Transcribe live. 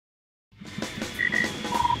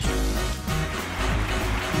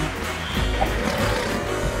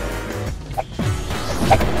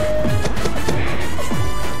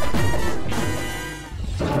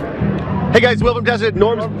Hey guys, welcome to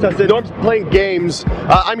Norm's playing games.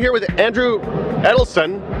 I'm here with Andrew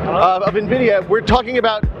Edelson of Nvidia. We're talking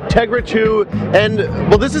about Tegra 2, and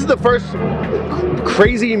well, this is the first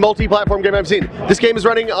crazy multi-platform game I've seen. This game is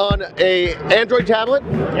running on a Android tablet,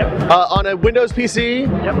 on a Windows PC,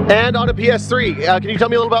 and on a PS3. Can you tell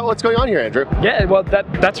me a little about what's going on here, Andrew? Yeah, well,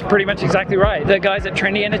 that's pretty much exactly right. The guys at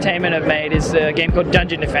Trendy Entertainment have made is a game called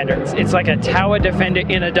Dungeon Defender. It's like a tower defender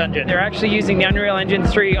in a dungeon. They're actually using the Unreal Engine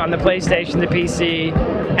 3 on the PlayStation, the PC,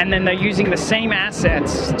 and then they're using the same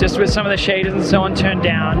assets, just with some of the shaders and so on turned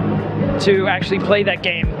down, to actually play that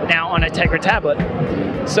game now on a Tegra tablet.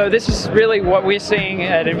 So this is really what we're seeing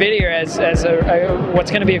at Nvidia as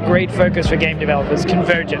what's going to be a great focus for game developers,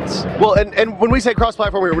 convergence. Well, and when we say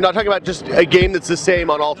cross-platform here, we're not talking about just a game that's the same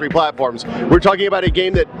on all three platforms. We're talking about a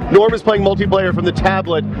game that Norm is playing multiplayer from the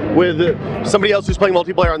tablet with somebody else who's playing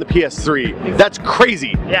multiplayer on the PS3. That's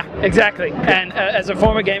crazy. Yeah, exactly. And as a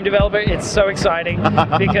former game developer, it's so exciting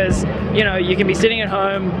because, you know, you can be sitting at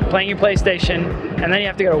home playing your PlayStation, and then you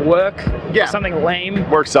have to go to work, or something lame.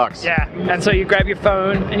 Work sucks. Yeah, and so you grab your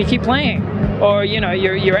phone and you keep playing. Or, you know,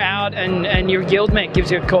 you're out and your guildmate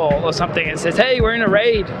gives you a call or something and says, hey, we're in a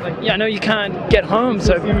raid. Like, yeah, I know you can't get home,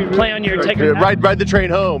 so play on your Tegra. Ride the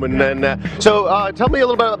train home. And then, so tell me a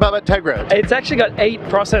little bit about Tegra. It's actually got 8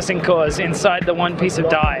 processing cores inside the one piece of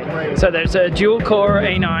die. So there's a dual core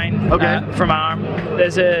A9 from ARM.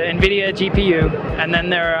 There's a Nvidia GPU, and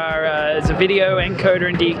then there's a video encoder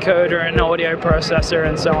and decoder and audio processor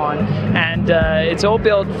and so on. And it's all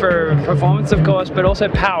built for performance, of course, but also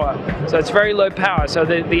power. So it's very low power. So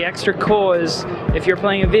the extra cores, if you're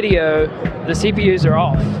playing a video, the CPUs are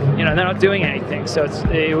off. You know, they're not doing anything. So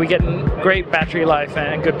we get great battery life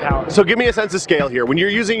and good power. So give me a sense of scale here. When you're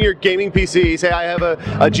using your gaming PC, say I have a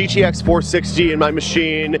GTX 460 in my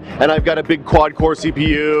machine, and I've got a big quad-core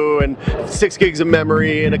CPU and 6 gigs of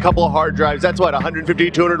memory and a couple of hard drives. That's what,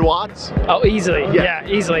 150, 200 watts? Oh, easily. Yeah,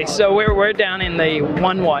 easily. So we're down in the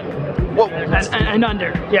 1 watt. Whoa. And under,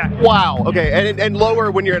 yeah. Wow. Okay, and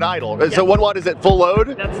lower when you're at idle. Yeah. So 1 watt is at full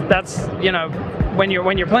load. That's you know, when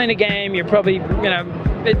you're playing a game, you're probably, you know,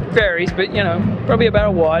 it varies, but you know, probably about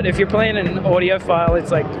a watt. If you're playing an audio file,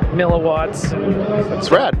 it's like milliwatts.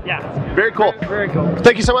 That's rad. Yeah. Very cool. Very cool.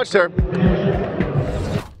 Thank you so much, sir.